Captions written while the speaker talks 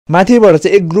माथिबाट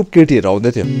चाहिँ एक ग्रुप केटीहरू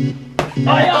आउँदै थियो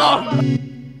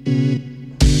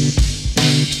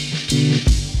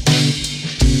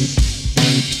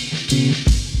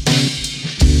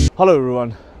hello everyone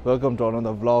welcome to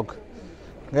another vlog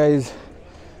guys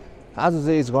आज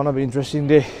चाहिँ it's gonna be interesting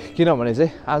day किनभने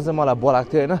चाहिँ आज चाहिँ मलाई बोलाएको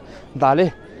थियो होइन दाले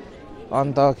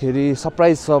अन्तखेरि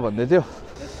सरप्राइज छ भन्दै थियो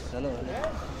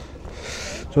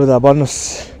सो दा भन्नुहोस्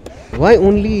Why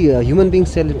only human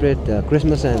beings celebrate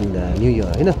Christmas and New Year,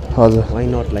 होइन? हजुर Why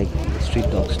not like street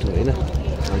dogs too, होइन?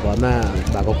 घरमा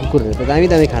भएको कुकुरहरू त दामी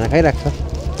दामी खाना खाइरहेको छ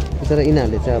तर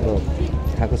यिनीहरूले चाहिँ अब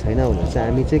खाएको छैन भनेर चाहिँ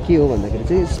हामी चाहिँ के हो भन्दाखेरि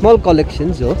चाहिँ स्मल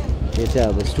कलेक्सन्स हो यो चाहिँ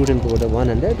अब स्टुडेन्टकोबाट 100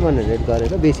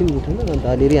 गरेर बेसी पनि उठेन अन्त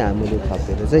अलिअलि हामीले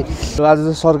थपेर चाहिँ आज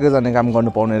चाहिँ सर्के जाने काम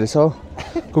गर्नु पाउने रहेछ हो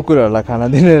कुकुरहरूलाई खाना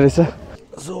दिने रहेछ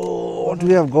so what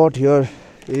we have got here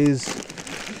is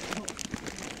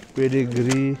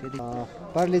pedigree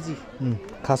Parle-G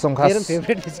खासम खास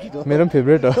मेरो पनि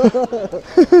फेभरेट हो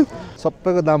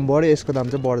सबैको दाम बढ्यो यसको दाम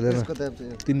चाहिँ बढ्दैन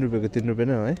 3 रुपियाँको 3 रुपियाँ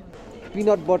नै हो है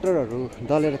पिनट बटरहरू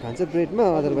दलेर खान्छ ब्रेडमा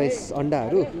अदरवाइज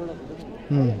अन्डाहरू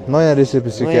नयाँ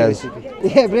रेसिपी सिक्यो आज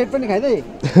ए ब्रेड पनि खाइदै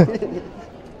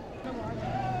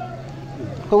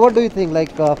So what do you think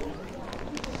like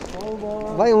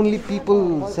why only people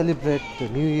celebrate the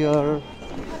New Year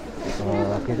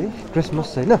Christmas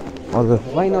होइन हजुर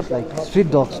why not like street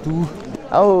dogs too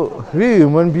अब वी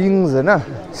ह्युमन बिङ्स होइन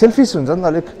सेल्फिस हुन्छ नि त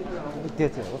अलिक त्यो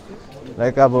चाहिँ हो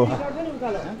लाइक अब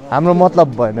हाम्रो मतलब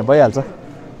भयो भने भइहाल्छ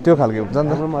त्यो खालको हुन्छ नि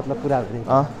त हाम्रो मतलब पुरा हुने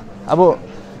अब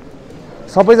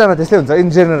सबैजना त्यस्तै हुन्छ इन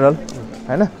जेनरल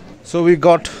होइन सो वी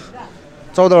गट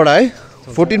 14वटा है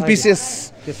 14 पिसेस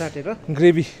त्यो साटेर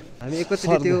ग्रेभी हामी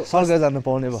एकैचोटि त्यो सर्ग जानु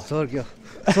पाउने भयो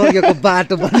स्वर्गको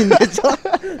बाटो बनिँदैछ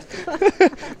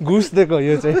घुस दिएको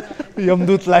यो चाहिँ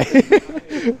यमदूतलाई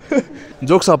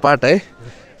जोक्स अपार्ट है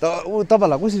त ऊ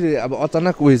तपाईँलाई कसरी अब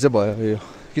अचानक उयो चाहिँ भयो यो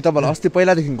कि तपाईँलाई अस्ति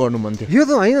पहिलादेखि गर्नु मन थियो यो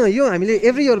त होइन यो हामीले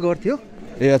एभ्री इयर गर्थ्यो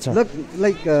ए अच्छा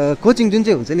लाइक कोचिङ जुन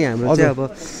चाहिँ हुन्छ नि हाम्रो चाहिँ अब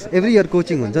एभ्री इयर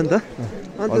कोचिङ हुन्छ नि त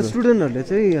अन्त स्टुडेन्टहरूले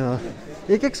चाहिँ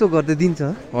एक सौ गर्दै दिन्छ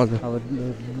हजुर अब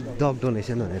डग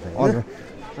डोनेसन भनेर होइन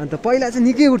अन्त पहिला चाहिँ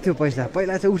निकै उठ्थ्यो पैसा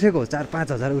पहिला चाहिँ उठेको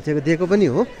 4-5 हजार उठेको दिएको पनि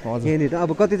हो यहाँनिर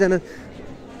अब कतिजना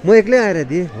म एक्लै आएर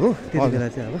दिएँ हो त्यति बेला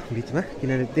चाहिँ अब बिचमा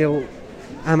किनभने त्यो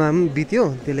आमा पनि बित्यो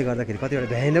त्यसले गर्दाखेरि कतिवटा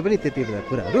भ्याएन पनि त्यति बेला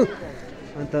कुराहरू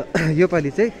अन्त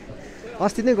योपालि चाहिँ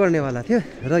अस्ति नै गर्नेवाला थियो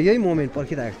र यही मोमेन्ट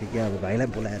पर्खिरहेको थियो कि अब भाइलाई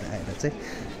बोलाएर आएर चाहिँ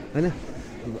होइन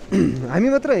हामी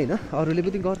मात्रै होइन अरूले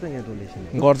पनि गर्छ यहाँ डोनेसन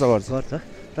गर्छ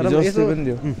तर यसो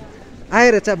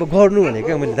आएर चाहिँ अब गर्नु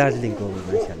भनेको मैले दार्जिलिङको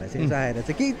मान्छेहरूलाई चाहिँ यसो आएर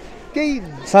चाहिँ केही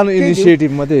सानो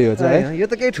इनिसिएटिभ मात्रै हो चाहिँ यो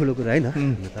त केही ठुलो कुरा होइन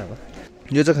अब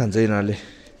यो चाहिँ खान्छ यिनीहरूले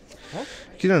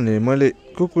किनभने मैले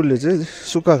कुकुरले चाहिँ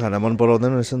सुक्खा खाना मन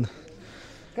पराउँदैन रहेछ नि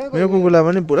त मेरो कुकुरलाई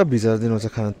पनि पुरा भिजाएर दिनुपर्छ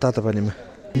खाना तातो पानीमा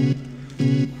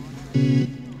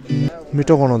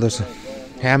मिठो बनाउँदो रहेछ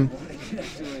ह्याम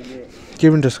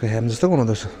केभिन्टसको ह्याम जस्तो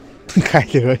बनाउँदो रहेछ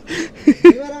खाइदियो है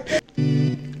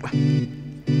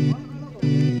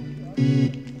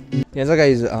यहाँ चाहिँ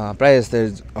गाइज प्रायः जस्तै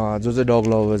जो चाहिँ डग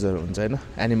लभर्सहरू हुन्छ होइन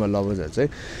एनिमल लभर्सहरू चाहिँ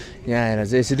यहाँ आएर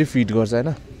चाहिँ यसरी फिड गर्छ होइन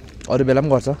अरू बेला पनि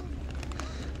गर्छ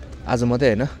आज मात्रै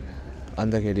होइन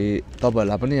अन्तखेरि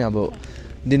तपाईँहरूलाई पनि अब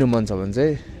दिनु मन छ भने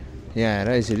चाहिँ यहाँ आएर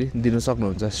यसरी दिनु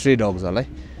सक्नुहुन्छ स्ट्रे डग्सहरूलाई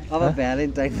अब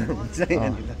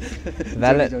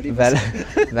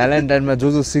भ्यालेन्टाइनमा जो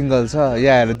सिङ्गल छ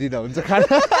यहाँ आएर दिँदा हुन्छ खाना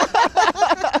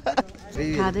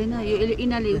खाँदैन यो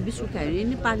यिनीहरूले बिस्कुट खायो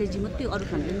भने पार्लेजी मात्रै अरू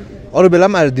खाँदैन अरू बेला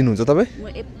पनि आएर दिनुहुन्छ तपाईँ म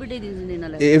एभ्रीडे दिन्छु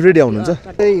यिनीहरूलाई ए एभ्री डे आउनुहुन्छ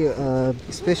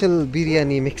special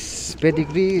biryani mix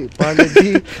pedigree Parle-G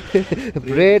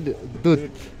bread दुध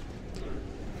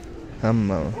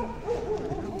आम्मा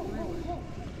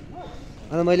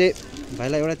अन्त मैले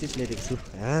भाइलाई एउटा चिज ल्याइदिएको छु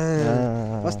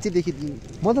अस्तिदेखि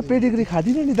म त पेडिग्री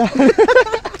खाँदिनँ नि त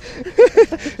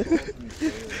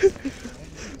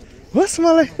होस्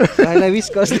मलाई भाइलाई विस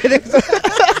गरिदिएको छु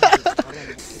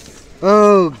ओ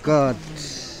गड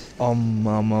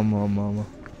अम्मा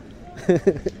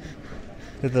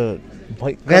यो त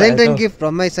Valentine gift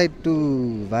from my side to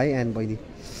भाइ एन्ड बहिनी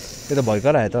यो त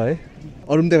भर्खर आयो त है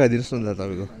अरू पनि देखाइदिनुहोस् न त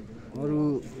तपाईँको अरू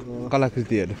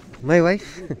कलाकृतिहरू माई वाइफ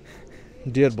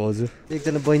डियर भाउजू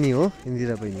एकजना बहिनी हो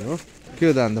इन्दिरा बहिनी हो के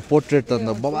हो त अन्त पोर्ट्रेट त अन्त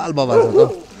बबाल छ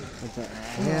त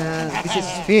यहाँ दिस इज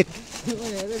फेथ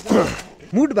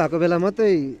मुड भएको बेला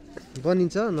मात्रै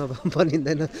बनिन्छ नभए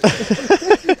बनिँदैन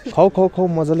खाऊ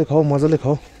मजाले खाऊ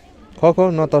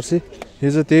नतर्सी यो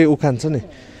चाहिँ त्यही उखान छ नि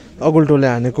अगुल्टोले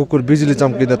हाने कुकुर बिजुली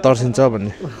चम्किँदा तर्सिन्छ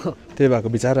भन्ने त्यही भएको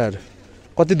बिचराहरू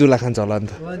कति दुला खान्छ होला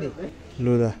अन्त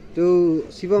लु दा त्यो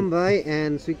शिवम भाइ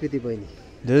एन्ड स्वीकृति बहिनी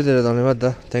धेरै धेरै धन्यवाद दा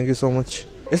थ्याङ्क यू सो मच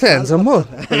यस्तो ह्यान्डसम हो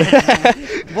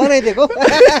बनाइदिएको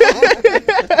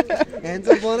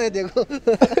ह्यान्डसम बनाइदिएको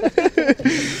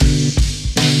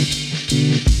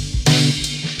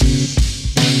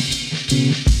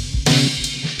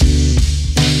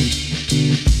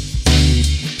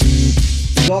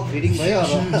ब्लग फिडिङ भयो अब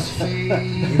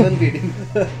ह्युमन फिडिङ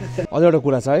अझ एउटा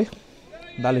कुरा छ है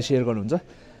दाले सेयर गर्नुहुन्छ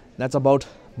that's about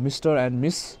mister and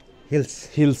miss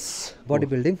hills body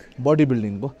building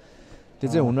बडीबिल्डिङको त्यो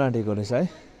चाहिँ हुन आँटेको रहेछ है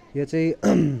यो चाहिँ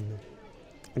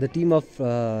the team of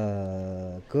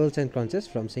girls and conscious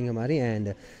from Singhamari and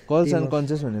girls and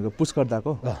conscious भनेको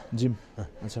पुस्कर्दाको जिम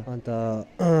अन्त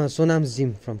सोनाम्स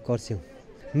जिम फ्रम कर्सियङ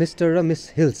मिस्टर र मिस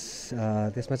हिल्स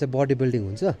त्यसमा चाहिँ बडी बिल्डिङ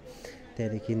हुन्छ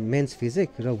त्यहाँदेखि मेन्स फिजिक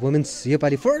र वुमेन्स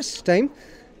योपालि फर्स्ट टाइम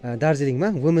दार्जिलिङमा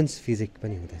वुमेन्स फिजिक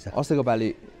पनि हुँदैछ अस्तिको पालि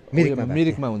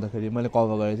मिरिकमा हुँदाखेरि मैले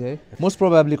कभर गरेको थिएँ है मोस्ट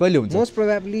प्रोबेबली कहिले हुन्छ most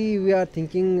probably we are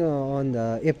thinking on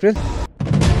April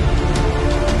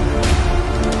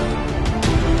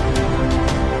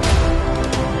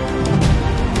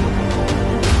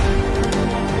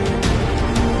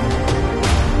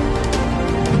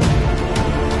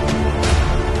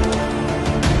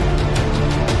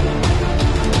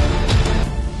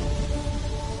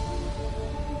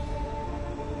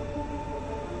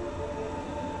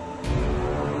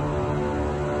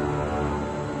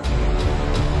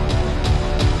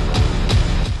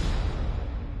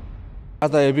आज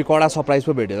त हेभी कडा सरप्राइज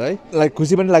पो भेट्यो है लाइक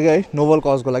खुसी पनि लाग्यो है नोबल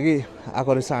कजको लागि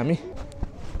आएको रहेछ हामी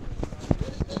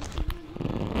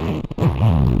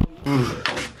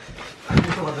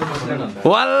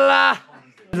वाल्ला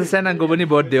सेनाङको पनि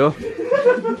बर्थडे हो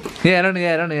यहाँ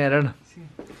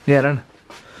हेर न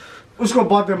उसको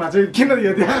बर्थडेमा चाहिँ किन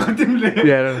यो देखाएको तिमीले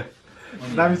हेर न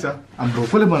दामी छ हाम्रो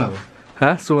कसले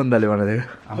बनाएको सुगन्धाले बनाएको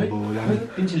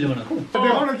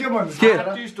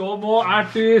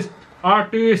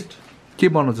के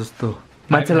बनाउँछ जस्तो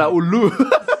मान्छेलाई उल्लु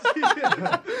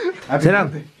सेनाङ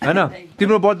होइन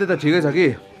तिम्रो बर्थडे त ठिकै छ कि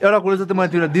एउटा कुरो चाहिँ मैले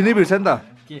तिमीलाई दिनै बिर्छ नि त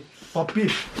पप्पी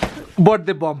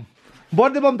बर्थडे बम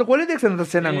त कसले देख्छ नि त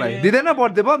सेनाङलाई दिँदैन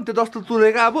बर्थडे बम त्यो जस्तो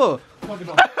तुरेको अब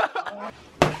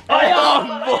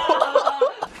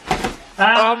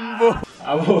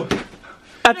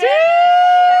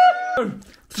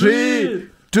 3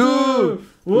 2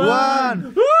 1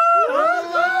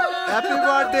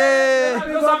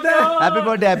 Happy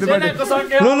birthday ल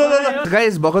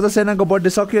गाइस भर्खर त सेनाको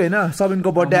बर्थडे सक्यो होइन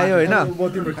सबिनको बर्थडे आयो होइन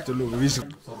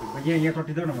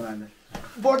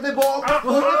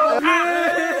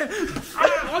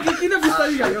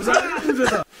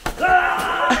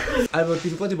अब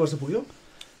तिमी कति वर्ष पुग्यो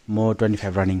म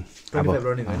 25 रनिङ अब 25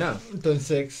 रनिङ होइन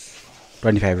 26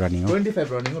 25 रनिङ हो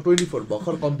 24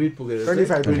 भर्खर कम्प्लिट पुगेर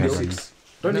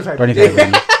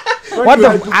 25 What the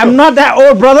I'm not that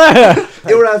old brother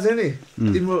एउटा चाहिँ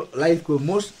नि तिम्रो लाइफको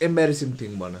मोस्ट एम्बारेसिङ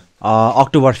थिङ भन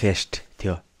अक्टोबर फेस्ट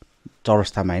थियो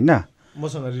चौरस्तामा हैन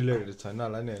मसँग रिलेटेड छैन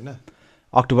होला नि हैन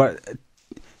October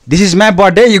this is my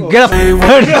birthday you get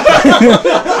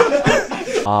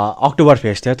October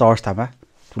fest थियो चौरस्तामा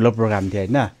ठुलो प्रोग्राम थियो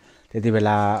हैन त्यति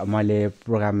बेला मैले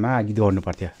प्रोग्राममा गीत गाउनु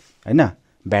पर्थ्यो हैन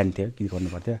ब्यान्ड थियो गीत गाउनु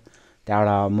पर्थ्यो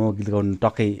त्यहाँबाट म गीत गाउनु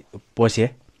टक्कै पसेँ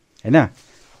हैन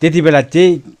त्यति बेला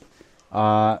चाहिँ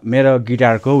मेरो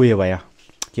गिटारको उयो भयो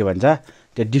के भन्छ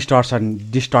त्यो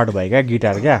डिस्टर्ट भयो क्या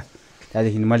गिटार क्या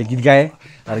त्यहाँदेखि मैले गीत गाएँ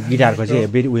तर गिटारको चाहिँ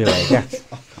हेभी उयो भयो क्या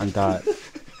अन्त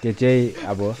त्यो चाहिँ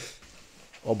अब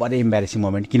ओभर इम्बेरेसिङ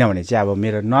मोमेन्ट किनभने चाहिँ अब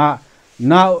मेरो न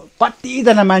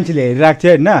कतिजना मान्छेले हेरिरहेको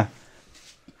थियो होइन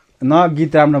न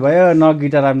गीत राम्रो भयो न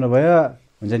गिटार राम्रो भयो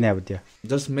हुन्छ नि अब त्यो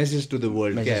just message to the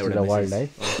world है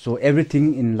सो एभ्रिथिङ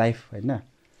इन लाइफ होइन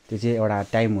त्यो चाहिँ एउटा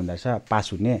टाइम हुँदो रहेछ पास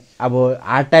हुने अब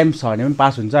हार्ड टाइम छ भने पनि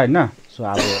पास हुन्छ होइन सो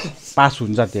अब पास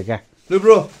हुन्छ त्यो क्या लु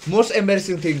ब्रो मोस्ट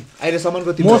एम्बेरेसिङ थिङ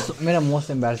अहिलेसम्मको मेरो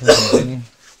मोस्ट एम्बेरेसिङ थिङ चाहिँ नि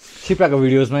सिप्राको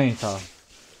भिडियोजमै छ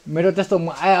मेरो त्यस्तो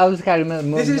I always carry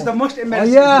this is the most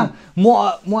एम्बेरेसिङ म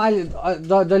अहिले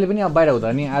जहिले पनि अब बाहिर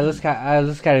हुँदा नि I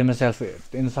just carry my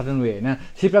self in certain way होइन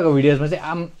सिप्राको भिडियोजमा चाहिँ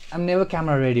आम नेभर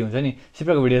क्यामेरा रेडी हुन्छ नि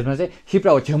सिप्राको भिडियोजमा चाहिँ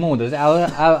सिप्राको छेउमा हुँदा चाहिँ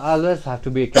always have to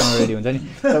be camera ready हुन्छ नि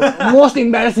मोस्ट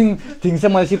इम्बेरेसिङ थिङ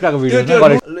चाहिँ मैले सिप्राको भिडियोजमा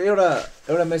गरेको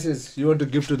एउटा message you want to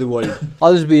give to the world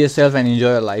always be yourself and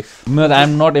enjoy your life I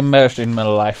am not embarrassed in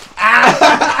my life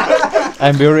I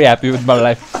am very happy with my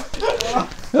life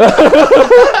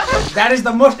That is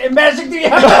the most embarrassing thing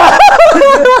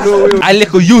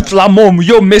अहिलेको युथलाई म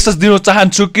यो message दिन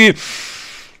चाहन्छु कि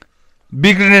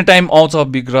बिग्रिने time आउँछ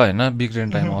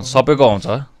बिग्रिने time आउँछ सबैको आउँछ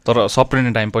तर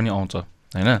सप्रिने टाइम पनि आउँछ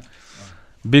होइन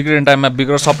बिग्रिने टाइममा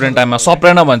बिग्र सप्रिने टाइममा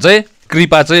सप्रेन भने चाहिँ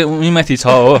कृपा चाहिँ उहीमाथि छ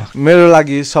हो मेरो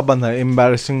लागि सबभन्दा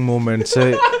एम्बारेसिङ मोमेन्ट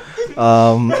चाहिँ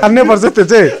अन्नै पर्छ त्यो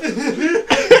चाहिँ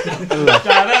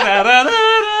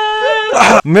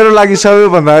मेरो लागि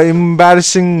सबैभन्दा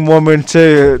इम्बारेसिङ मोमेन्ट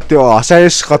चाहिँ त्यो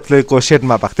हसाइस कत्लेको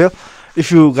सेटमा भएको थियो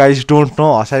if you guys don't know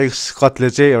हसाइस कत्ले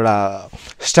चाहिँ एउटा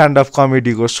स्ट्यान्डअप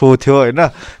कमेडीको सो थियो होइन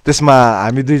त्यसमा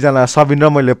हामी दुईजना सबिन र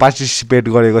मैले पार्टिसिपेट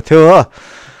गरेको थियो हो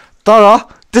तर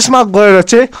त्यसमा गएर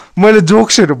चाहिँ मैले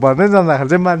जोक्सहरू भन्दै जाँदाखेरि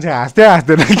चाहिँ मान्छे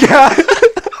हाँस्दैन क्या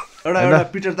एउटा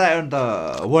पिटर दा अन्त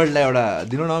वर्ल्डलाई एउटा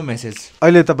दिनु न मेसेज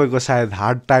अहिले तपाईँको सायद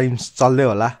हार्ड टाइम्स चल्दै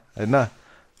होला होइन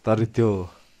तर त्यो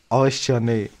अवश्य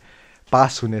नै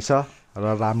पास हुनेछ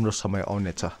र राम्रो समय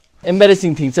आउनेछ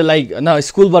एम्बेरेसिङ थिङ चाहिँ लाइक होइन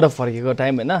स्कुलबाट फर्केको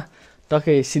टाइम होइन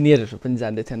टक्कै सिनियरहरू पनि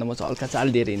जान्दै थिएन म चाहिँ हल्का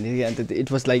चाल दिएर हिँड्थेँ कि अन्त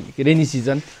it was like rainy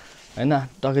season होइन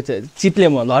टक्कै चाहिँ चिप्ले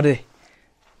म लड्थेँ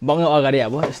बङ्ग अगाडि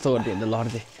अब यस्तो गर्थेँ हिँड्दा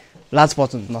लड्थेँ लाज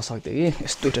पचाउनु नसक्थेँ कि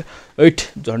यस्तो ऐट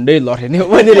झन्डै लड्थेँ नि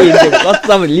भनेर हिँड्थेँ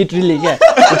कस्तो लिटरली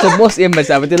क्या मोस्ट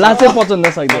एम्बेरेसिङ अब त्यो लाजै पचाउनु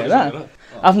नसक्थेँ होइन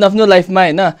आफ्नो आफ्नो लाइफमा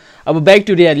होइन अब ब्याक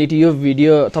टु रियालिटी यो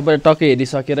भिडियो तपाईँले टक्कै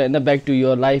हेरिसकेर होइन ब्याक टु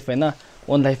यो लाइफ होइन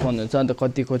ओन लाइफमा हुनुहुन्छ अन्त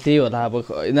कतिको त्यही होला अब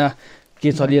होइन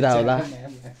के चलिरहेको होला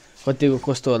कतिको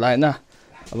कस्तो होला होइन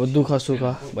अब दुःख सुख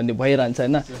भन्ने भइरहन्छ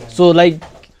होइन so like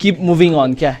keep moving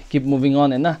on क्या किप मुभिङ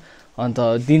अन होइन अन्त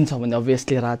दिन छ भने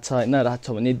अभियसली रात छ होइन रात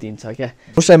छ भने दिन छ क्या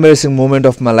most एम्बेरेसिङ moment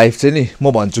of my life चाहिँ नि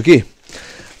म भन्छु कि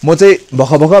म चाहिँ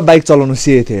भर्खर बाइक चलाउनु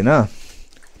सिकेको थिएँ होइन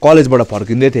कलेजबाट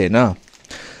फर्किँदै थिएँ होइन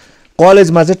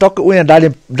कलेजमा चाहिँ टक्कै उहाँ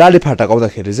डाली फाटक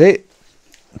आउँदाखेरि चाहिँ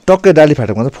टक्कै डाली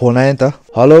फाटकमा चाहिँ फोन आयो नि त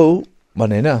हेलो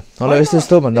भने होइन हेलो यस्तो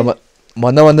यस्तो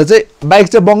भन्दा चाहिँ बाइक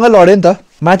चाहिँ बङ्गै लड्यो नि त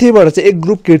माथिबाट चाहिँ एक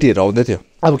ग्रुप केटीहरू आउँदै थियो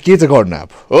अब के चाहिँ गर्नु अब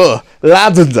हो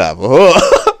लाज हुन्छ अब हो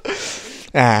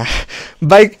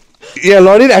बाइक यहाँ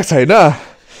लडिरहेको छ होइन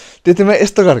त्यतिमा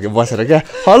यस्तो गरेको बसेर क्या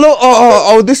हेलो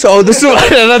आउँदैछु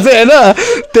भनेर चाहिँ होइन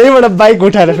त्यहीबाट बाइक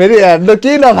उठाएर फेरि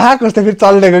केही नभएको जस्तो फेरि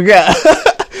चल्दिएको क्या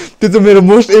त्यो चाहिँ मेरो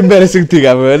मोस्ट एम्बेरेसिङ थिङ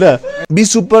अब होइन बी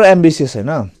सुपर एम्बिसियस होइन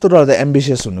यस्तो डरदा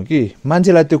एम्बिसियस हुनु कि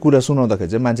मान्छेलाई त्यो कुरा सुनाउँदाखेरि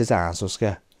चाहिँ मान्छे चाहिँ हाँसोस्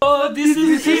क्या This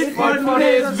is it for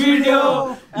today's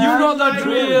video. You know the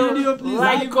drill.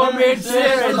 Like, comment,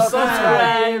 share, and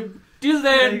subscribe. Till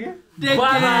then,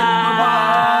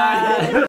 bye.